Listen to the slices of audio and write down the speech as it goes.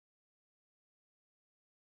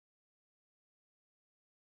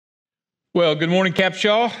Well, good morning,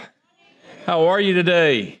 Capshaw. How are you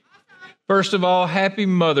today? First of all, happy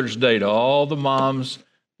Mother's Day to all the moms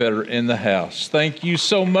that are in the house. Thank you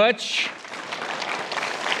so much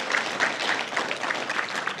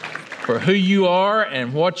for who you are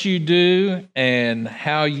and what you do and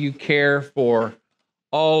how you care for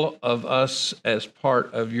all of us as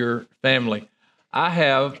part of your family. I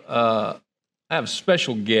have a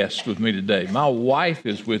special guest with me today. My wife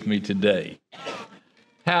is with me today.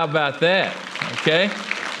 How about that? Okay.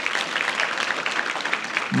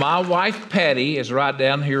 My wife, Patty, is right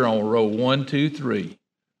down here on row 1, 2, 3.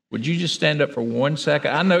 Would you just stand up for 1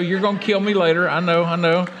 second? I know you're going to kill me later. I know.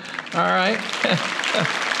 All right.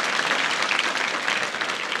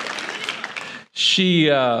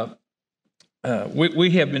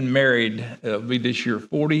 We have been married, it'll be this year,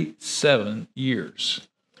 47 years.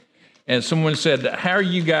 And someone said, how are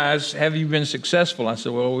you guys? Have you been successful? I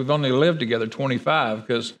said, well, we've only lived together 25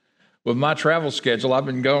 because with my travel schedule, I've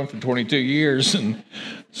been gone for 22 years. And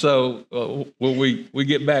so when we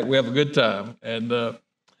get back, we have a good time. And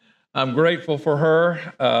I'm grateful for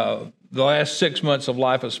her. The last 6 months of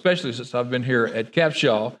life, especially since I've been here at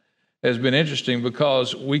Capshaw, has been interesting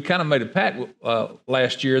because we kind of made a pact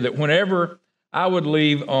last year that whenever I would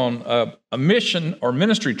leave on a mission or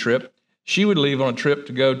ministry trip, she would leave on a trip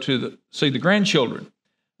to go to see the grandchildren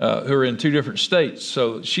who are in 2 different states.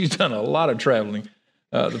 So she's done a lot of traveling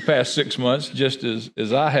the past 6 months, just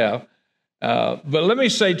as I have. But let me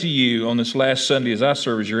say to you on this last Sunday as I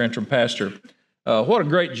serve as your interim pastor, what a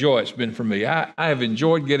great joy it's been for me. I have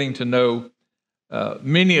enjoyed getting to know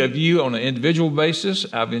many of you on an individual basis.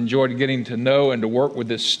 I've enjoyed getting to know and to work with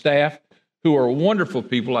this staff who are wonderful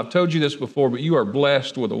people. I've told you this before, but you are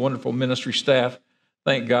blessed with a wonderful ministry staff.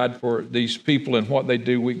 Thank God for these people and what they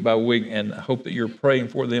do week by week, and I hope that you're praying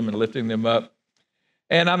for them and lifting them up.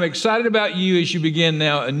 And I'm excited about you as you begin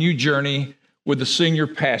now a new journey with the senior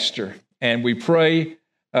pastor. And we pray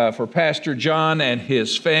for Pastor John and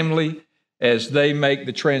his family as they make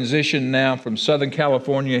the transition now from Southern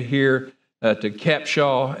California here to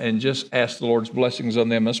Capshaw, and just ask the Lord's blessings on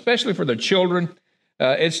them, especially for their children.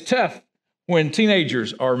 It's tough when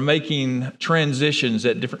teenagers are making transitions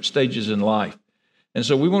at different stages in life. And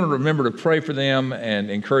so we want to remember to pray for them and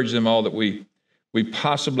encourage them all that we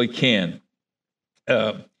possibly can.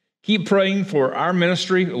 Keep praying for our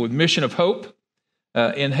ministry with Mission of Hope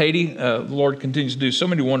in Haiti. The Lord continues to do so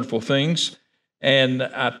many wonderful things. And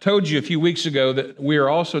I told you a few weeks ago that we are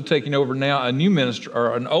also taking over now a new ministry,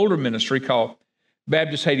 or an older ministry called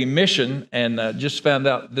Baptist Haiti Mission. And just found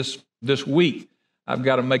out this week, I've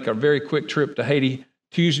got to make a very quick trip to Haiti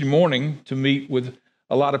Tuesday morning to meet with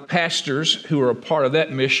a lot of pastors who are a part of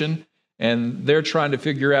that mission, and they're trying to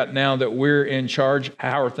figure out now that we're in charge,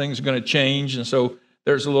 how are things going to change, and so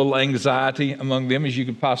there's a little anxiety among them, as you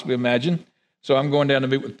could possibly imagine. So I'm going down to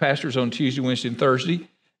meet with pastors on Tuesday, Wednesday, and Thursday,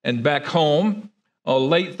 and back home on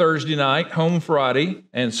late Thursday night, home Friday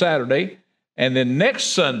and Saturday, and then next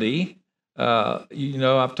Sunday,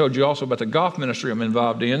 I've told you also about the golf ministry I'm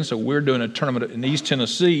involved in, so we're doing a tournament in East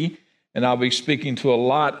Tennessee, and I'll be speaking to a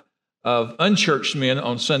lot of unchurched men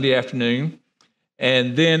on Sunday afternoon,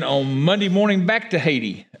 and then on Monday morning back to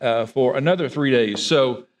Haiti for another 3 days.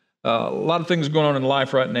 So a lot of things going on in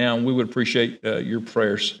life right now, and we would appreciate your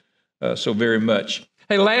prayers so very much.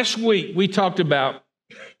 Hey, last week we talked about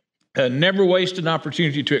never waste an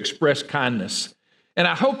opportunity to express kindness, and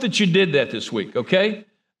I hope that you did that this week, okay?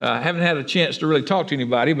 I haven't had a chance to really talk to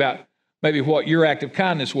anybody about maybe what your act of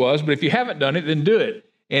kindness was, but if you haven't done it, then do it.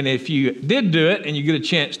 And if you did do it and you get a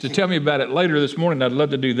chance to tell me about it later this morning, I'd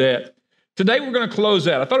love to do that. Today, we're going to close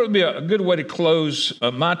out. I thought it would be a good way to close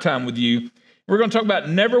my time with you. We're going to talk about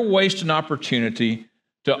never waste an opportunity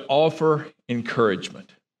to offer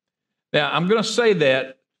encouragement. Now, I'm going to say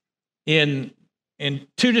that in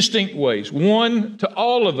 2 distinct ways. One, to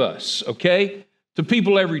all of us, okay? To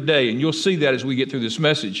people every day, and you'll see that as we get through this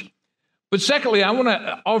message. But secondly, I want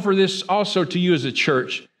to offer this also to you as a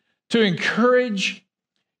church to encourage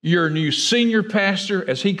your new senior pastor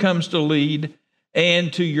as he comes to lead,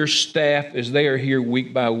 and to your staff as they are here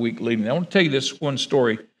week by week leading. I want to tell you this one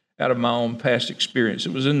story out of my own past experience.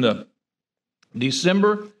 It was in the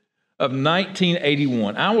December of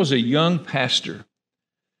 1981. I was a young pastor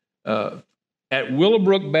at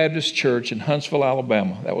Willowbrook Baptist Church in Huntsville,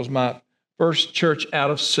 Alabama. That was my first church out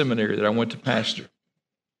of seminary that I went to pastor.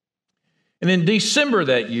 And in December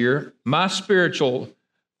that year, my spiritual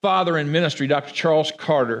father in ministry, Dr. Charles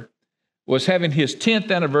Carter, was having his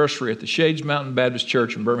 10th anniversary at the Shades Mountain Baptist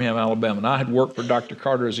Church in Birmingham, Alabama. And I had worked for Dr.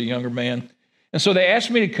 Carter as a younger man. And so they asked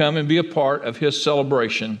me to come and be a part of his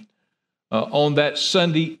celebration on that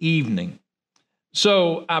Sunday evening.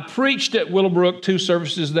 So I preached at Willowbrook 2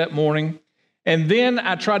 services that morning, and then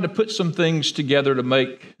I tried to put some things together to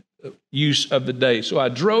make use of the day. So I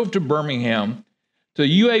drove to Birmingham to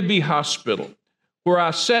UAB Hospital, where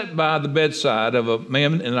I sat by the bedside of a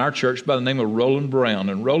man in our church by the name of Roland Brown.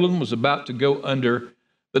 And Roland was about to go under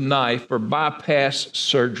the knife for bypass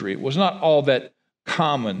surgery. It was not all that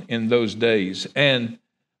common in those days, and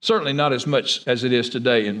certainly not as much as it is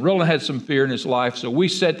today. And Roland had some fear in his life, so we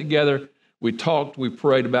sat together, we talked, we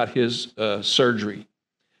prayed about his surgery.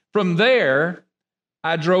 From there,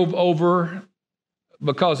 I drove over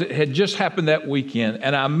because it had just happened that weekend,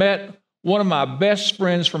 and I met one of my best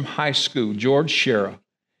friends from high school, George Shera.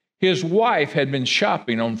 His wife had been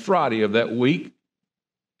shopping on Friday of that week,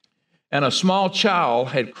 and a small child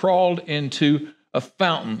had crawled into a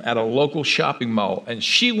fountain at a local shopping mall, and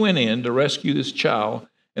she went in to rescue this child,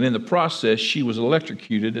 and in the process, she was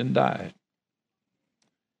electrocuted and died.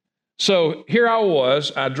 So here I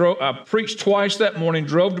was. I preached twice that morning,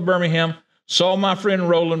 drove to Birmingham, saw my friend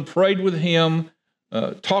Roland, prayed with him,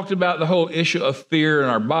 talked about the whole issue of fear in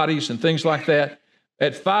our bodies and things like that.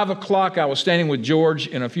 At 5 o'clock, I was standing with George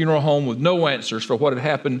in a funeral home with no answers for what had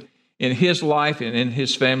happened in his life and in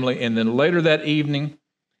his family. And then later that evening,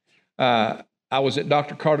 I was at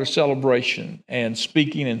Dr. Carter's celebration and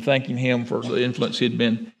speaking and thanking him for the influence he had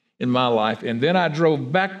been in my life. And then I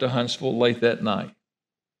drove back to Huntsville late that night.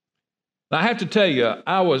 Now, I have to tell you,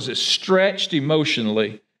 I was as stretched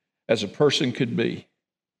emotionally as a person could be.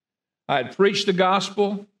 I had preached the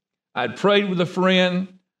gospel. I had prayed with a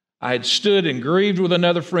friend. I had stood and grieved with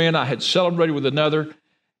another friend. I had celebrated with another.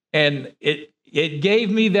 And it gave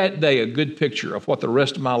me that day a good picture of what the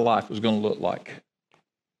rest of my life was going to look like.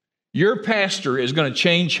 Your pastor is going to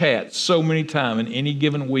change hats so many times in any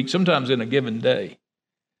given week, sometimes in a given day,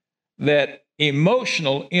 that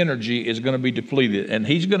emotional energy is going to be depleted, and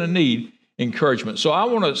he's going to need encouragement. So I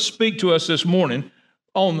want to speak to us this morning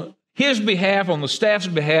on his behalf, on the staff's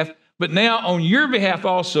behalf, but now on your behalf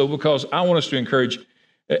also, because I want us to encourage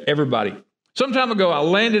everybody. Some time ago, I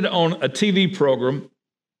landed on a TV program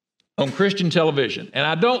on Christian television, and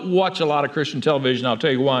I don't watch a lot of Christian television. I'll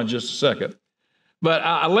tell you why in just a second. But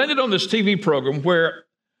I landed on this TV program where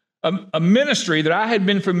a ministry that I had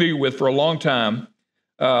been familiar with for a long time,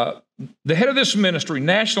 the head of this ministry,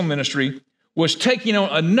 national ministry, was taking on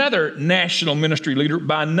another national ministry leader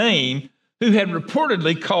by name who had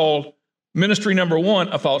reportedly called ministry number one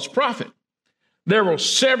a false prophet. There were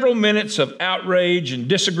several minutes of outrage and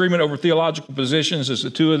disagreement over theological positions as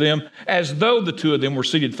though the two of them were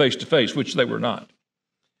seated face to face, which they were not.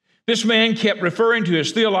 This man kept referring to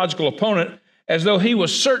his theological opponent as though he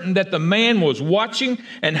was certain that the man was watching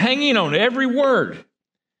and hanging on every word.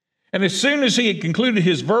 And as soon as he had concluded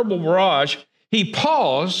his verbal barrage, he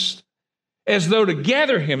paused as though to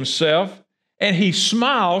gather himself, and he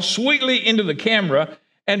smiled sweetly into the camera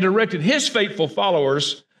and directed his faithful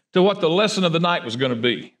followers to what the lesson of the night was going to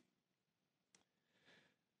be.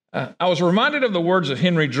 I was reminded of the words of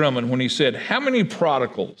Henry Drummond when he said, "How many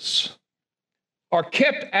prodigals are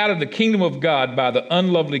kept out of the kingdom of God by the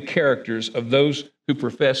unlovely characters of those who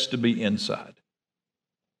profess to be inside?"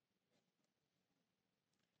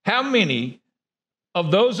 How many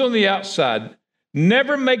of those on the outside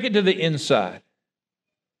never make it to the inside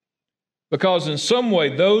because in some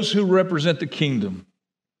way those who represent the kingdom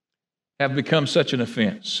have become such an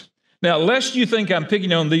offense? Now, lest you think I'm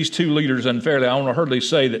picking on these two leaders unfairly, I want to hurriedly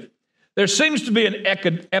say that there seems to be an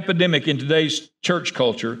epidemic in today's church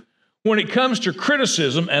culture when it comes to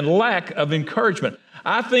criticism and lack of encouragement.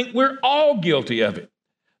 I think we're all guilty of it.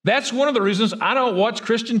 That's one of the reasons I don't watch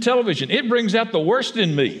Christian television. It brings out the worst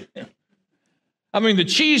in me. I mean, the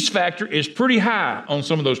cheese factor is pretty high on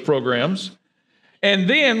some of those programs. And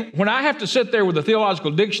then when I have to sit there with a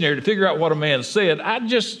theological dictionary to figure out what a man said,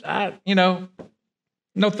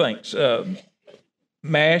 no thanks.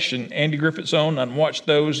 MASH and Andy Griffith's Own, I watched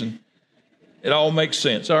those and it all makes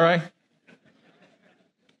sense, all right?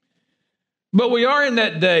 But we are in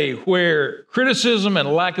that day where criticism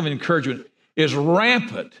and lack of encouragement is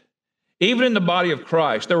rampant, even in the body of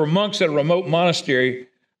Christ. There were monks at a remote monastery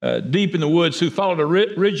deep in the woods who followed a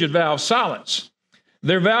rigid vow of silence.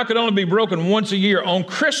 Their vow could only be broken once a year on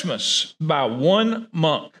Christmas by one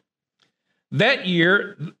monk. That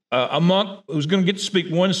year, a monk was going to get to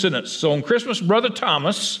speak one sentence. So on Christmas, Brother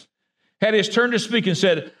Thomas had his turn to speak and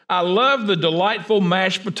said, "I love the delightful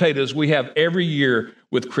mashed potatoes we have every year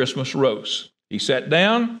with Christmas roast." He sat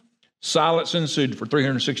down, silence ensued for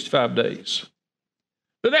 365 days.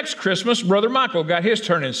 The next Christmas, Brother Michael got his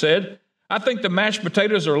turn and said, "I think the mashed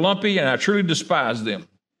potatoes are lumpy and I truly despise them."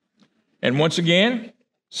 And once again,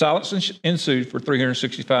 silence ensued for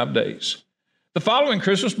 365 days. The following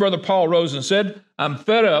Christmas, Brother Paul rose and said, I'm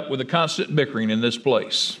fed up with the constant bickering in this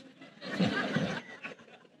place.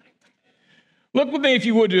 Look with me, if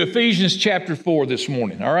you would, to Ephesians chapter 4 this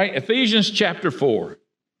morning, all right? Ephesians chapter 4.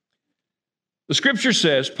 The scripture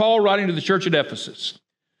says, Paul writing to the church at Ephesus,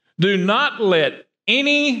 do not let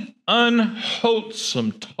any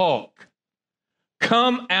unwholesome talk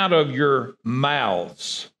come out of your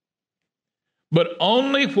mouths, but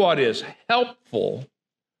only what is helpful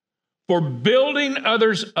for building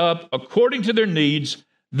others up according to their needs,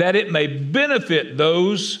 that it may benefit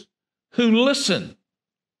those who listen.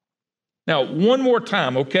 Now, one more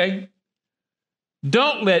time, okay?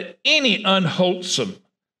 Don't let any unwholesome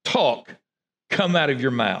talk come out of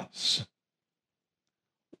your mouths.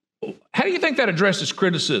 How do you think that addresses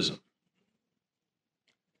criticism?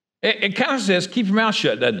 It kind of says, keep your mouth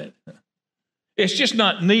shut, doesn't it? It's just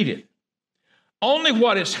not needed. Only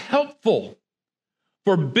what is helpful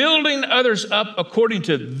for building others up according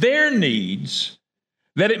to their needs,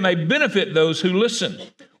 that it may benefit those who listen.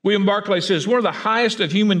 William Barclay says, one of the highest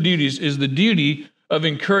of human duties is the duty of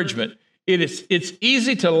encouragement. It's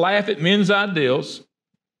easy to laugh at men's ideals.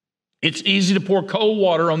 It's easy to pour cold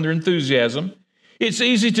water on their enthusiasm. It's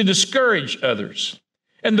easy to discourage others.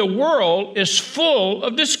 And the world is full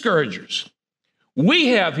of discouragers. We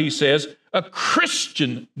have, he says, a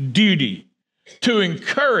Christian duty to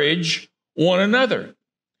encourage one another.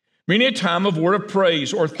 Many a time of word of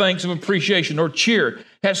praise or thanks of appreciation or cheer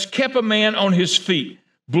has kept a man on his feet.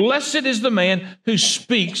 Blessed is the man who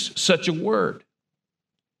speaks such a word.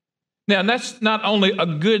 Now, that's not only a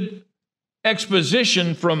good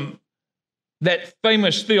exposition from that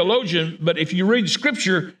famous theologian, but if you read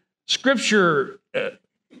Scripture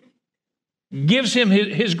gives him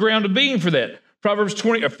his ground of being for that. Proverbs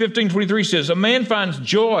 15:23 says, a man finds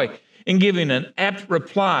joy in giving an apt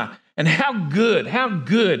reply. And how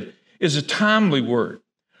good is a timely word.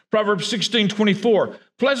 Proverbs 16:24,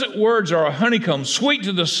 pleasant words are a honeycomb, sweet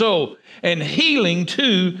to the soul and healing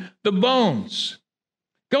to the bones.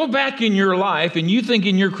 Go back in your life and you think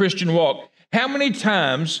in your Christian walk, how many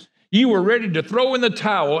times you were ready to throw in the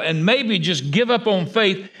towel and maybe just give up on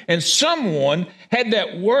faith, and someone had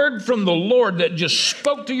that word from the Lord that just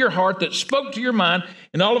spoke to your heart, that spoke to your mind,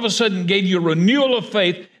 and all of a sudden gave you a renewal of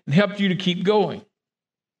faith and helped you to keep going.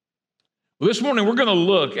 Well, this morning we're going to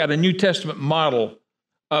look at a New Testament model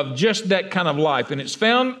of just that kind of life, and it's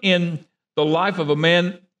found in the life of a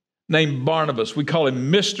man named Barnabas. We call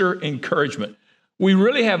him Mr. Encouragement. We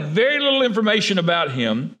really have very little information about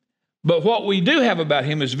him, but what we do have about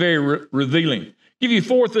him is very revealing. I'll give you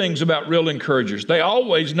 4 things about real encouragers. They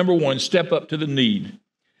always, number 1, step up to the need.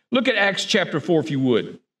 Look at Acts chapter 4, if you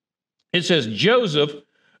would. It says, Joseph,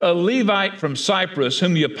 a Levite from Cyprus,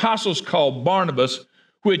 whom the apostles called Barnabas,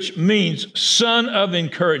 which means son of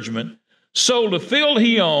encouragement, sold a field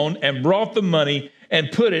he owned and brought the money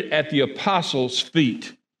and put it at the apostles'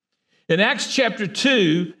 feet. In Acts chapter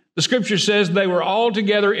 2, the scripture says they were all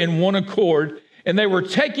together in one accord, and they were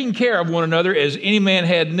taking care of one another as any man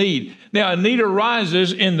had need. Now, a need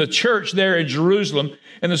arises in the church there in Jerusalem,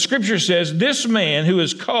 and the scripture says this man who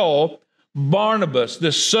is called Barnabas,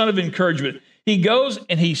 this son of encouragement, he goes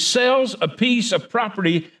and he sells a piece of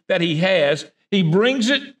property that he has. He brings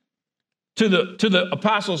it to the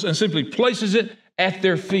apostles and simply places it at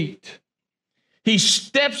their feet. He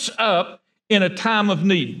steps up in a time of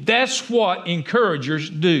need. That's what encouragers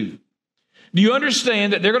do. Do you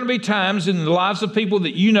understand that there are going to be times in the lives of people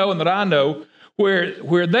that you know and that I know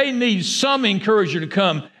where they need some encourager to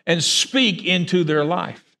come and speak into their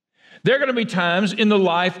life? There are going to be times in the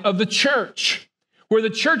life of the church where the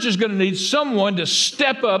church is going to need someone to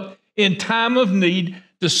step up in time of need,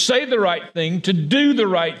 to say the right thing, to do the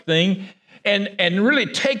right thing, and really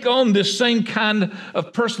take on this same kind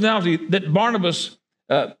of personality that Barnabas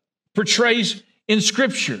portrays in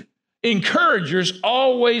Scripture. Encouragers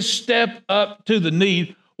always step up to the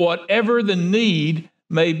need, whatever the need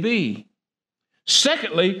may be.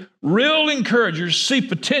 Secondly, real encouragers see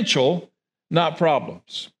potential, not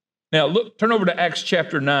problems. Now, look, turn over to Acts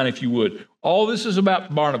chapter 9, if you would. All this is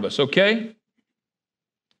about Barnabas, okay?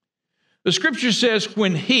 The scripture says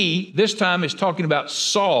when he, this time is talking about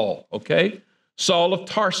Saul, okay? Saul of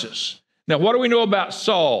Tarsus. Now, what do we know about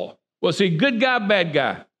Saul? Was he a good guy, bad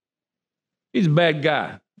guy? He's a bad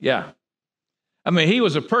guy, yeah. I mean, he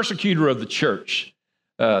was a persecutor of the church.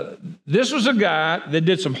 This was a guy that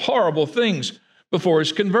did some horrible things before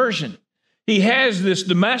his conversion. He has this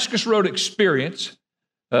Damascus Road experience,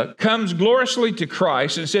 comes gloriously to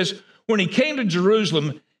Christ, and it says when he came to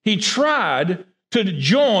Jerusalem, he tried to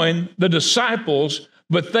join the disciples,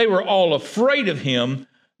 but they were all afraid of him,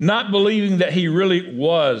 not believing that he really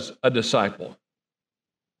was a disciple.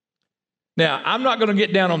 Now, I'm not going to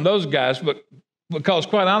get down on those guys, but because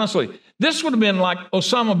quite honestly, this would have been like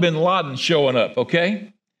Osama bin Laden showing up,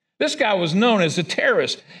 okay? This guy was known as a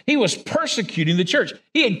terrorist. He was persecuting the church.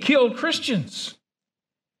 He had killed Christians.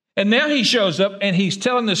 And now he shows up and he's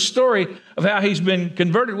telling this story of how he's been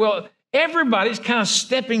converted. Well, everybody's kind of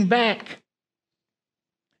stepping back.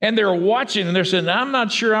 And they're watching and they're saying, I'm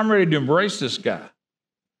not sure I'm ready to embrace this guy.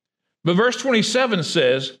 But verse 27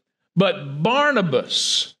 says, but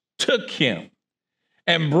Barnabas took him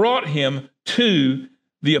and brought him to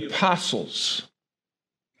the apostles.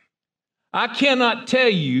 I cannot tell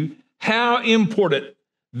you how important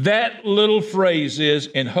that little phrase is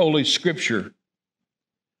in Holy Scripture.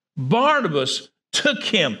 Barnabas took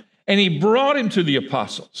him and he brought him to the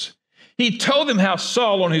apostles. He told them how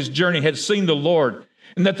Saul on his journey had seen the Lord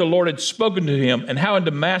and that the Lord had spoken to him and how in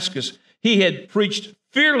Damascus he had preached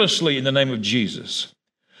fearlessly in the name of Jesus.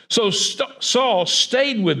 So Saul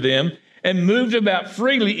stayed with them and moved about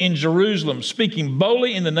freely in Jerusalem, speaking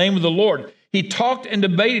boldly in the name of the Lord. He talked and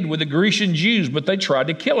debated with the Grecian Jews, but they tried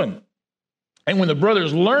to kill him. And when the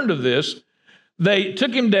brothers learned of this, they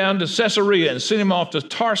took him down to Caesarea and sent him off to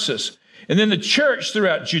Tarsus. And then the church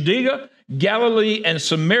throughout Judea, Galilee, and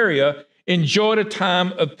Samaria enjoyed a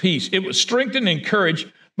time of peace. It was strengthened and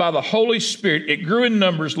encouraged by the Holy Spirit. It grew in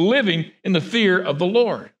numbers, living in the fear of the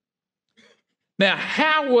Lord. Now,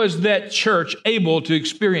 how was that church able to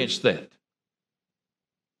experience that?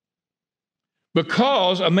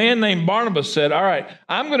 Because a man named Barnabas said, all right,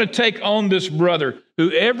 I'm going to take on this brother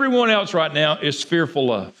who everyone else right now is fearful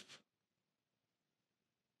of.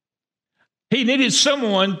 He needed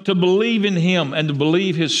someone to believe in him and to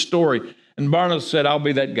believe his story. And Barnabas said, I'll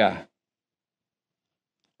be that guy.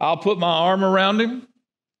 I'll put my arm around him.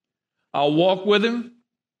 I'll walk with him.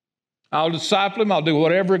 I'll disciple him. I'll do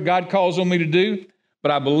whatever God calls on me to do.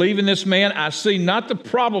 But I believe in this man. I see not the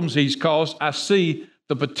problems he's caused. I see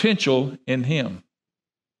the potential in him.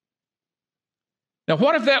 Now,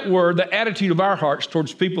 what if that were the attitude of our hearts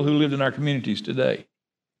towards people who lived in our communities today?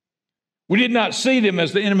 We did not see them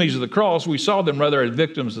as the enemies of the cross. We saw them rather as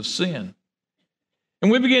victims of sin.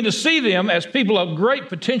 And we began to see them as people of great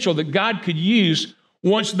potential that God could use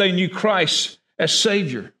once they knew Christ as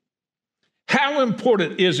Savior. How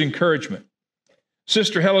important is encouragement?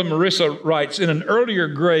 Sister Helen Marissa writes, in an earlier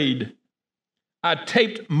grade, I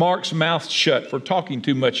taped Mark's mouth shut for talking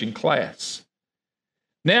too much in class.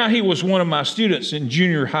 Now he was one of my students in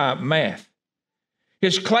junior high math.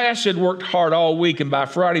 His class had worked hard all week, and by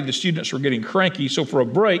Friday the students were getting cranky, so for a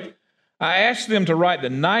break, I asked them to write the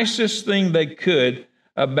nicest thing they could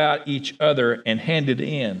about each other and hand it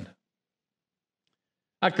in.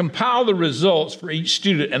 I compiled the results for each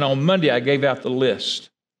student, and on Monday I gave out the list.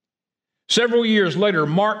 Several years later,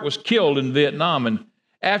 Mark was killed in Vietnam, and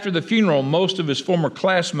after the funeral, most of his former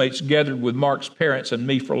classmates gathered with Mark's parents and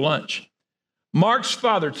me for lunch. Mark's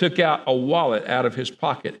father took out a wallet out of his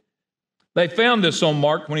pocket. They found this on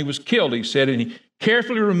Mark when he was killed, he said, and he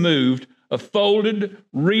carefully removed a folded,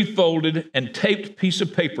 refolded, and taped piece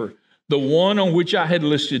of paper, the one on which I had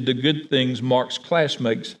listed the good things Mark's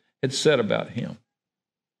classmates had said about him.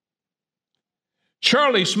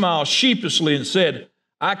 Charlie smiled sheepishly and said,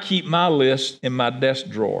 I keep my list in my desk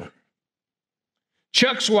drawer.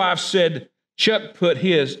 Chuck's wife said Chuck put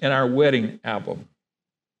his in our wedding album.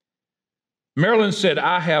 Marilyn said,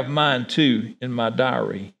 I have mine too in my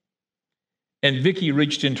diary. And Vicki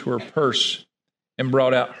reached into her purse and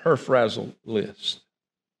brought out her frazzled list.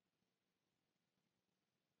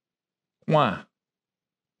 Why?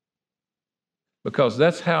 Because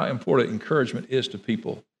that's how important encouragement is to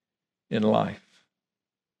people in life.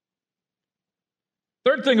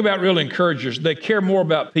 Third thing about real encouragers, they care more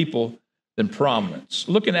about people than prominence.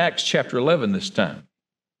 Look in Acts chapter 11 this time.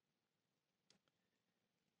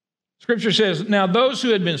 Scripture says, now those who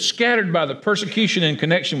had been scattered by the persecution in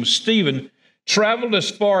connection with Stephen traveled as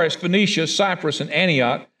far as Phoenicia, Cyprus, and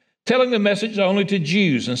Antioch, telling the message only to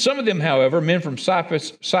Jews. And some of them, however, men from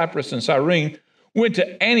Cyprus and Cyrene, went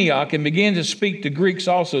to Antioch and began to speak to Greeks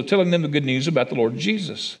also, telling them the good news about the Lord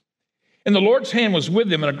Jesus. And the Lord's hand was with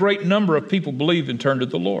them, and a great number of people believed and turned to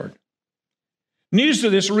the Lord. News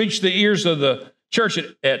of this reached the ears of the church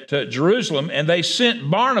at Jerusalem, and they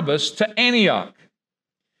sent Barnabas to Antioch.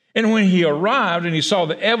 And when he arrived and he saw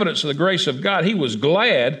the evidence of the grace of God, he was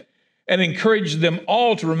glad and encouraged them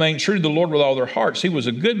all to remain true to the Lord with all their hearts. He was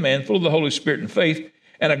a good man, full of the Holy Spirit and faith,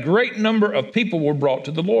 and a great number of people were brought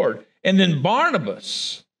to the Lord. And then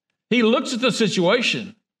Barnabas, he looks at the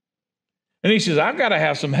situation, and he says, I've got to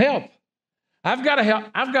have some help. I've got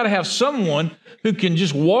to have someone who can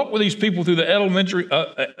just walk with these people through the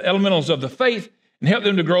elementals of the faith and help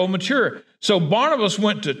them to grow and mature. So Barnabas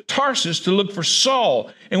went to Tarsus to look for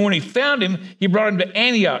Saul, and when he found him, he brought him to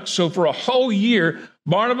Antioch. So for a whole year,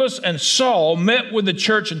 Barnabas and Saul met with the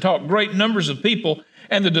church and taught great numbers of people,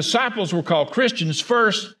 and the disciples were called Christians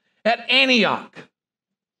first at Antioch.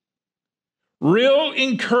 Real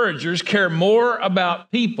encouragers care more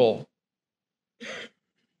about people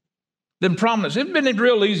than prominence. It'd been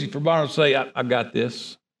real easy for Barnabas to say, I got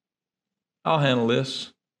this. I'll handle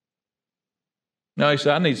this. No, he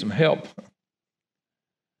said, I need some help.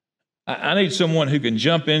 I need someone who can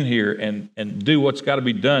jump in here and do what's got to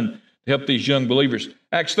be done to help these young believers.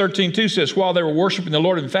 Acts 13:2 says, while they were worshiping the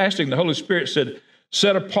Lord and fasting, the Holy Spirit said,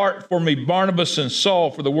 set apart for me Barnabas and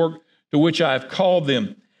Saul for the work to which I have called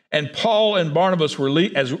them. And Paul and Barnabas were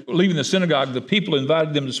leaving the synagogue. The people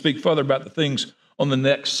invited them to speak further about the things on the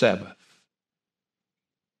next Sabbath.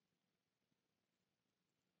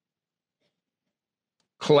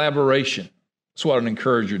 Collaboration. That's what an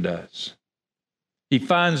encourager does. He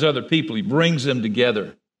finds other people. He brings them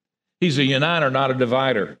together. He's a uniter, not a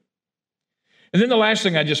divider. And then the last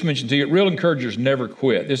thing I just mentioned to you, real encouragers never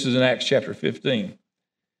quit. This is in Acts chapter 15. It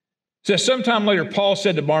says, sometime later, Paul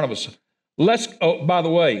said to Barnabas, by the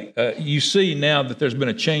way, you see now that there's been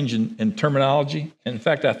a change in terminology. In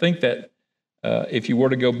fact, I think that if you were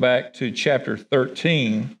to go back to chapter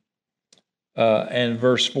 13 and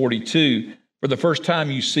verse 42, for the first time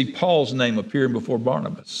you see Paul's name appearing before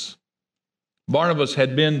Barnabas. Barnabas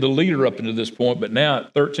had been the leader up until this point, but now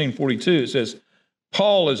at 13:42 it says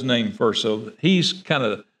Paul is named first. So he's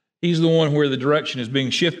the one where the direction is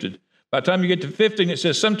being shifted. By the time you get to 15, it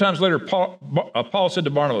says, sometimes later Paul said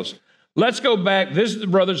to Barnabas, let's go back, visit the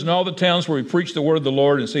brothers in all the towns where we preach the word of the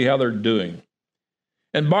Lord and see how they're doing.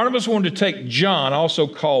 And Barnabas wanted to take John, also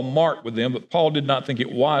called Mark, with them, but Paul did not think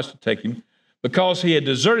it wise to take him because he had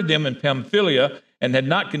deserted them in Pamphylia and had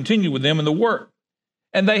not continued with them in the work.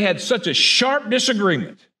 And they had such a sharp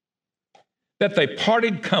disagreement that they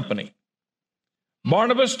parted company.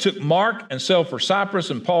 Barnabas took Mark and sailed for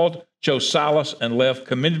Cyprus, and Paul chose Silas and left,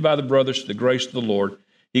 commended by the brothers to the grace of the Lord.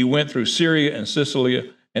 He went through Syria and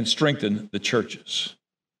Sicily and strengthened the churches.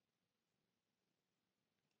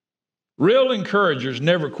 Real encouragers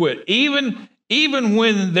never quit, even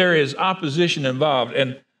when there is opposition involved.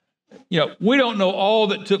 And, we don't know all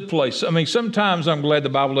that took place. I mean, sometimes I'm glad the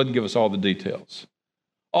Bible doesn't give us all the details.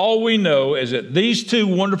 All we know is that these two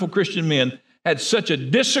wonderful Christian men had such a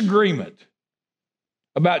disagreement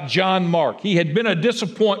about John Mark. He had been a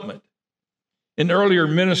disappointment in earlier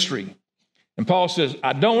ministry. And Paul says,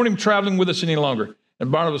 I don't want him traveling with us any longer.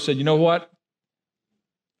 And Barnabas said, you know what?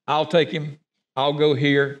 I'll take him. I'll go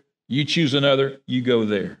here. You choose another. You go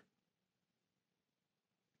there.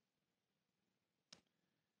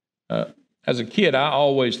 As a kid, I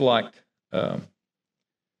always liked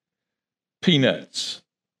Peanuts.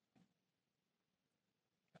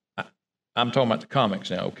 I'm talking about the comics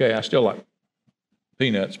now, okay? I still like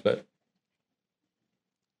Peanuts, but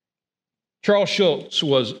Charles Schulz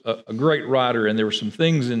was a great writer, and there were some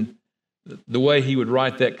things in the way he would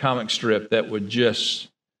write that comic strip that would just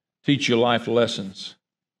teach you life lessons.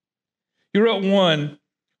 He wrote one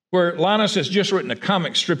where Linus has just written a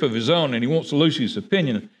comic strip of his own, and he wants Lucy's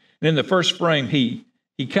opinion. And in the first frame, he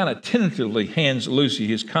kind of tentatively hands Lucy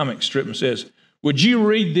his comic strip and says, would you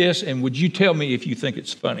read this, and would you tell me if you think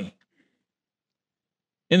it's funny?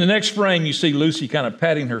 In the next frame, you see Lucy kind of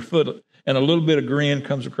patting her foot, and a little bit of grin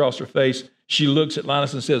comes across her face. She looks at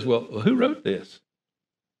Linus and says, well, who wrote this?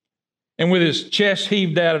 And with his chest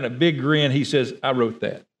heaved out and a big grin, he says, I wrote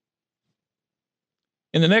that.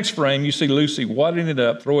 In the next frame, you see Lucy wadding it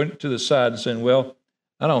up, throwing it to the side and saying, well,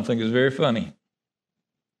 I don't think it's very funny.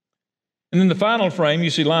 And in the final frame, you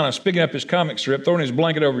see Linus picking up his comic strip, throwing his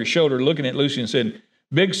blanket over his shoulder, looking at Lucy and saying,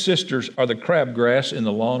 big sisters are the crabgrass in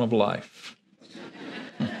the lawn of life.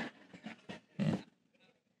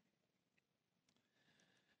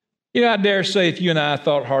 I dare say if you and I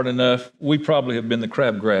thought hard enough, we probably have been the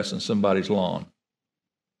crabgrass in somebody's lawn.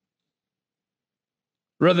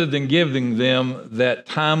 Rather than giving them that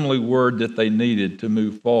timely word that they needed to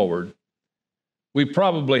move forward, we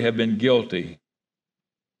probably have been guilty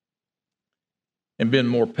and been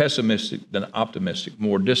more pessimistic than optimistic,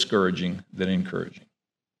 more discouraging than encouraging.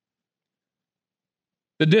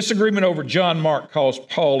 The disagreement over John Mark caused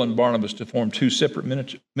Paul and Barnabas to form two separate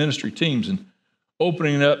ministry teams and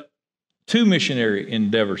opening up two missionary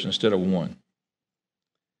endeavors instead of one.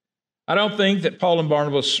 I don't think that Paul and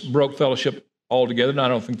Barnabas broke fellowship altogether, and I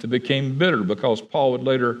don't think they became bitter because Paul would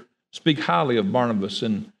later speak highly of Barnabas.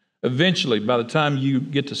 And eventually, by the time you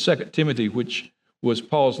get to 2 Timothy, which was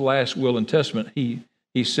Paul's last will and testament, he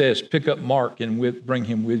he says, pick up Mark and bring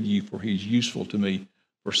him with you, for he's useful to me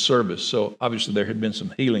for service. So obviously there had been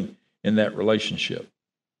some healing in that relationship.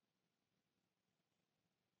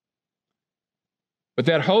 But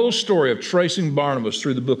that whole story of tracing Barnabas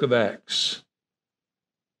through the book of Acts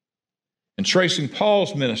and tracing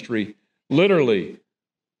Paul's ministry literally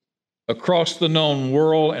across the known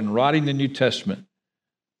world and writing the New Testament,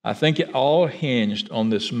 I think it all hinged on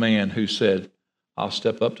this man who said, I'll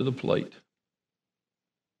step up to the plate.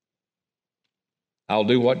 I'll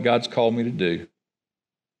do what God's called me to do.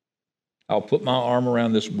 I'll put my arm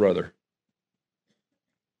around this brother.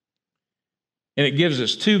 And it gives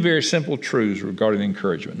us two very simple truths regarding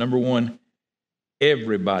encouragement. Number one,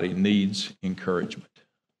 everybody needs encouragement.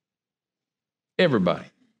 Everybody.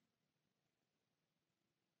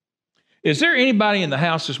 Is there anybody in the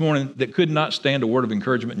house this morning that could not stand a word of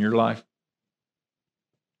encouragement in your life?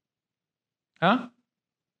 Huh?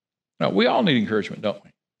 No, we all need encouragement, don't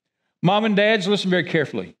we? Mom and dads, listen very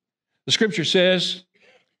carefully. The scripture says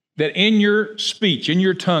that in your speech, in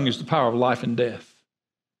your tongue is the power of life and death.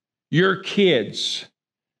 Your kids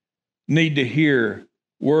need to hear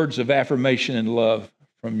words of affirmation and love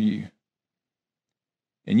from you.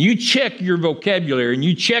 And you check your vocabulary and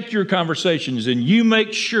you check your conversations and you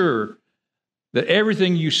make sure that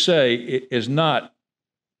everything you say is not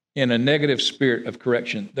in a negative spirit of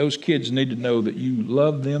correction. Those kids need to know that you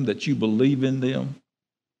love them, that you believe in them,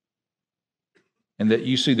 and that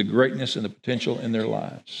you see the greatness and the potential in their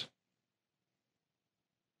lives.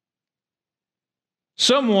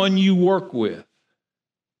 Someone you work with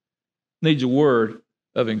needs a word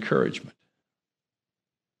of encouragement.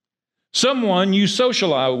 Someone you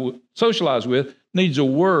socialize with needs a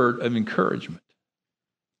word of encouragement.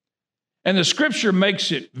 And the scripture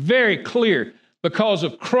makes it very clear, because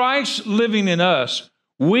of Christ living in us,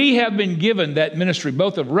 we have been given that ministry,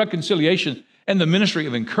 both of reconciliation and the ministry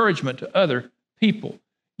of encouragement to other people.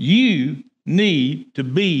 You need to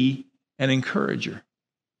be an encourager.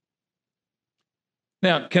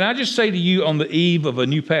 Now, can I just say to you on the eve of a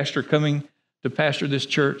new pastor coming to pastor this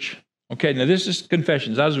church? Okay, now this is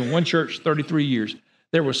confessions. I was in one church 33 years.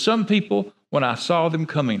 There were some people, when I saw them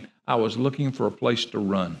coming, I was looking for a place to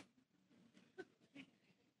run.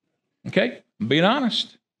 Okay, I'm being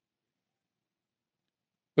honest.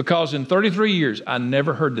 Because in 33 years, I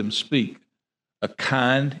never heard them speak a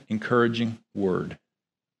kind, encouraging word.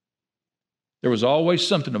 There was always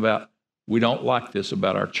something about, we don't like this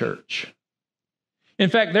about our church. In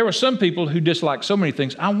fact, there were some people who disliked so many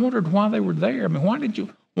things. I wondered why they were there. I mean,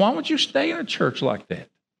 why would you stay in a church like that?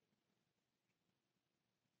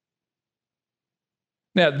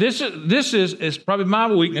 Now, this is probably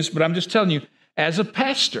my weakness, but I'm just telling you, as a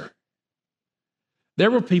pastor, there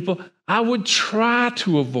were people I would try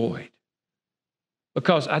to avoid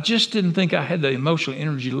because I just didn't think I had the emotional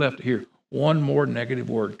energy left to hear one more negative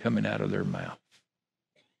word coming out of their mouth.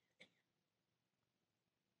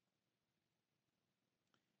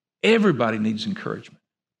 Everybody needs encouragement.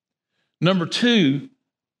 Number two,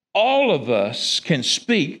 all of us can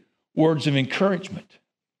speak words of encouragement.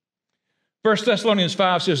 1 Thessalonians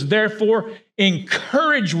 5 says, therefore,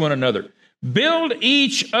 encourage one another. Build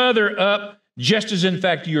each other up, just as in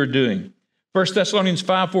fact you are doing. 1 Thessalonians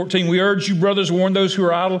 5:14, we urge you, brothers, warn those who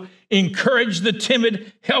are idle, encourage the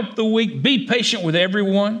timid, help the weak, be patient with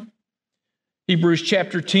everyone. Hebrews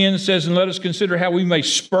chapter 10 says, and let us consider how we may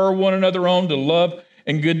spur one another on to love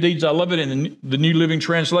and good deeds. I love it in the New Living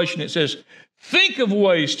Translation. It says, think of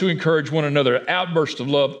ways to encourage one another, outbursts of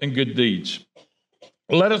love and good deeds.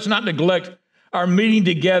 Let us not neglect our meeting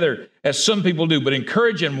together as some people do, but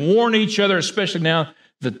encourage and warn each other, especially now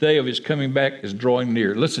the day of his coming back is drawing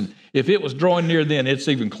near. Listen, if it was drawing near then, it's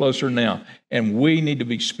even closer now. And we need to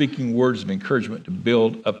be speaking words of encouragement to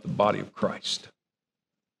build up the body of Christ.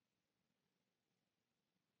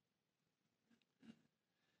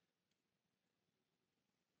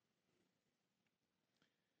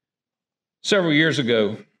 Several years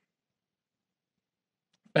ago,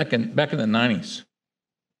 back in the 90s,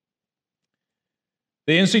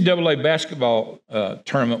 the NCAA basketball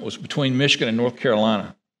tournament was between Michigan and North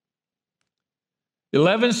Carolina.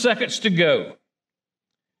 11 seconds to go.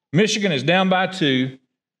 Michigan is down by 2.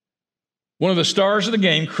 One of the stars of the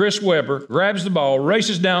game, Chris Webber, grabs the ball,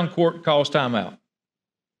 races down court, calls timeout.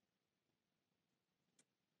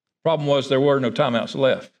 Problem was there were no timeouts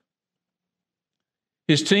left.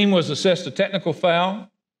 His team was assessed a technical foul.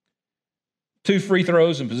 2 free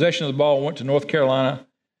throws and possession of the ball went to North Carolina,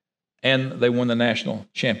 and they won the national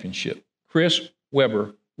championship. Chris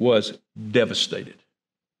Webber was devastated.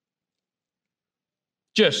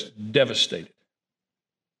 Just devastated.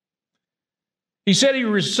 He said he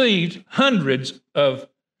received hundreds of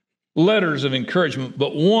letters of encouragement,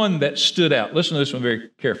 but one that stood out. Listen to this one very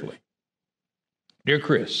carefully. Dear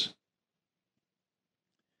Chris,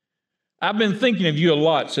 I've been thinking of you a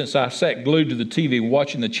lot since I sat glued to the TV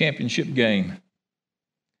watching the championship game.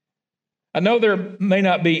 I know there may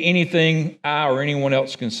not be anything I or anyone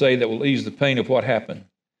else can say that will ease the pain of what happened.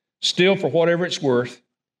 Still, for whatever it's worth,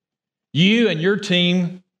 you and your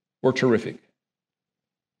team were terrific.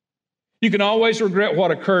 You can always regret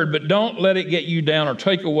what occurred, but don't let it get you down or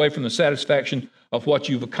take away from the satisfaction of what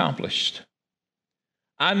you've accomplished.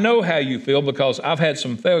 I know how you feel because I've had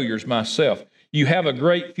some failures myself. You have a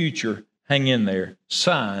great future. Hang in there.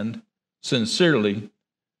 Signed, sincerely,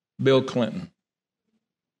 Bill Clinton.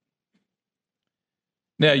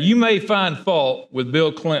 Now, you may find fault with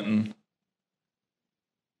Bill Clinton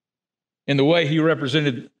in the way he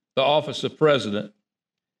represented the office of president.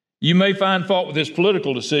 You may find fault with his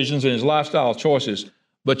political decisions and his lifestyle choices,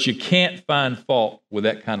 but you can't find fault with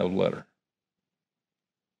that kind of letter.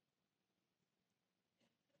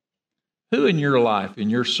 Who in your life,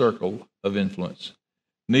 in your circle of influence,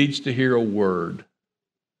 needs to hear a word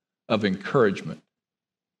of encouragement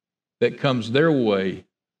that comes their way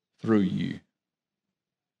through you?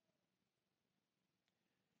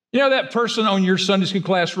 You know that person on your Sunday school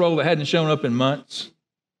class roll that hadn't shown up in months?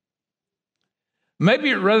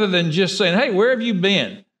 Maybe rather than just saying, hey, where have you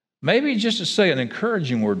been? Maybe just to say an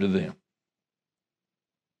encouraging word to them.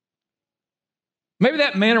 Maybe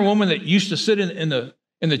that man or woman that used to sit in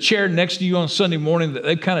the chair next to you on Sunday morning, that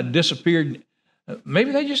they kind of disappeared.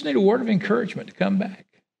 Maybe they just need a word of encouragement to come back.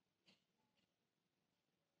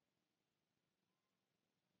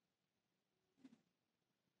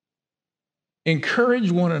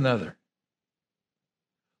 Encourage one another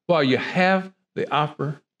while you have the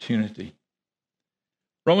opportunity.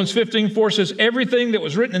 Romans 15:4 says, everything that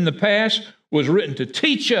was written in the past was written to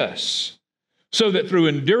teach us, so that through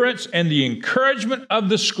endurance and the encouragement of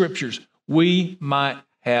the Scriptures, we might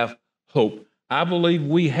have hope. I believe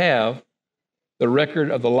we have the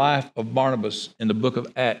record of the life of Barnabas in the book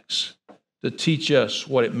of Acts to teach us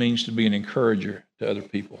what it means to be an encourager to other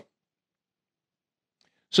people.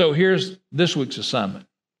 So here's this week's assignment.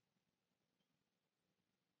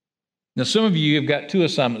 Now, some of you have got two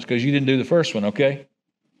assignments because you didn't do the first one, okay?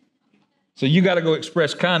 So you got to go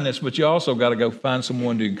express kindness, but you also got to go find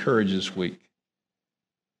someone to encourage this week.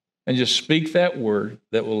 And just speak that word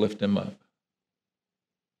that will lift them up.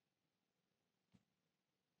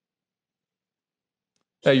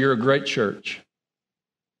 Hey, you're a great church.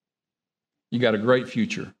 You got a great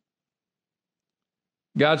future.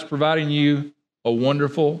 God's providing you a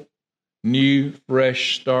wonderful, new,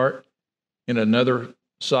 fresh start in another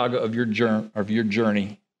saga of your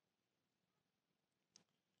journey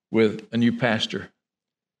with a new pastor.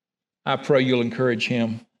 I pray you'll encourage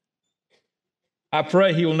him. I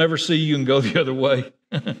pray he will never see you and go the other way.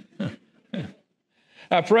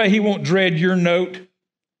 I pray he won't dread your note.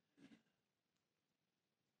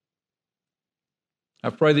 I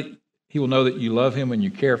pray that he will know that you love him and you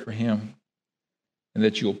care for him and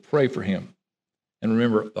that you'll pray for him. And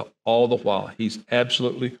remember, all the while, he's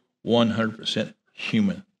absolutely 100%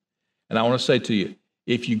 human. And I want to say to you,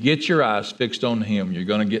 if you get your eyes fixed on him, you're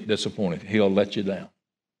going to get disappointed. He'll let you down.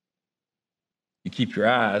 You keep your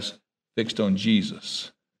eyes fixed on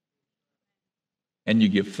Jesus. And you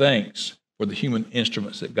give thanks for the human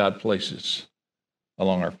instruments that God places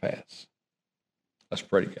along our paths. Let's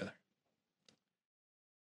pray together.